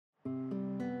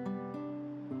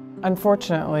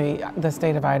Unfortunately, the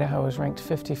state of Idaho is ranked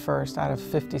 51st out of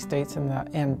 50 states in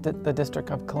the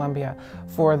District of Columbia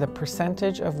for the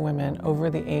percentage of women over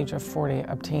the age of 40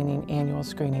 obtaining annual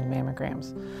screening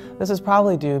mammograms. This is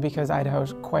probably due because Idaho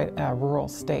is quite a rural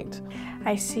state.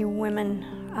 I see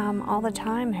women all the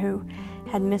time who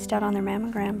had missed out on their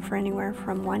mammogram for anywhere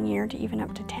from 1 year to even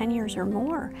up to 10 years or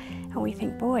more. And we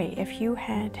think, boy, if you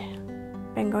had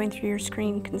been going through your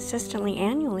screen consistently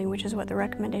annually, which is what the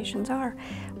recommendations are,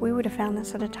 we would have found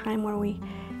this at a time where we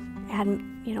had,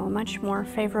 a much more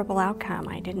favorable outcome.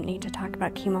 I didn't need to talk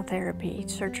about chemotherapy.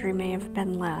 Surgery may have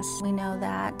been less. We know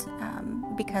that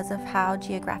because of how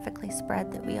geographically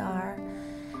spread that we are,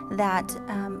 that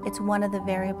it's one of the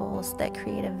variables that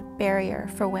create a barrier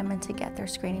for women to get their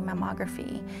screening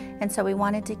mammography. And so we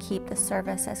wanted to keep the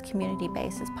service as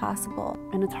community-based as possible.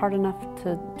 And it's hard enough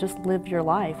to just live your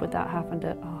life without having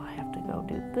to, oh, I have to go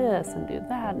do this and do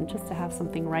that, and just to have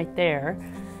something right there,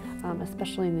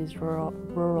 especially in these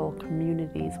rural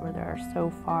communities where they are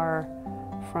so far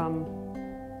from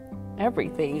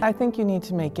everything. I think you need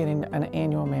to make getting an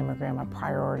annual mammogram a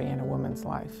priority in a woman's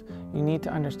life. You need to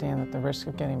understand that the risk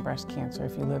of getting breast cancer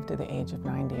if you live to the age of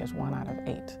 90 is 1 out of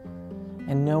 8.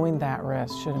 And knowing that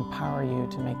risk should empower you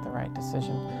to make the right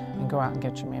decision and go out and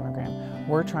get your mammogram.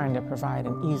 We're trying to provide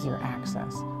an easier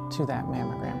access to that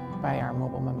mammogram by our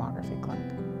mobile mammography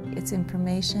clinic. It's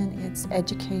information, it's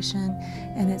education,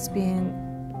 and it's being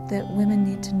that women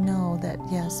need to know that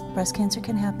yes, breast cancer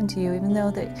can happen to you. Even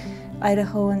though that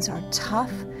Idahoans are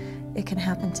tough, it can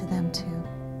happen to them too.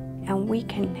 And we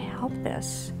can help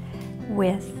this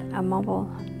with a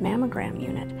mobile mammogram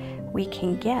unit. We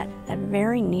can get a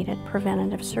very needed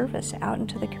preventative service out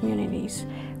into the communities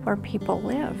where people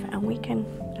live, and we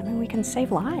can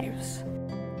save lives.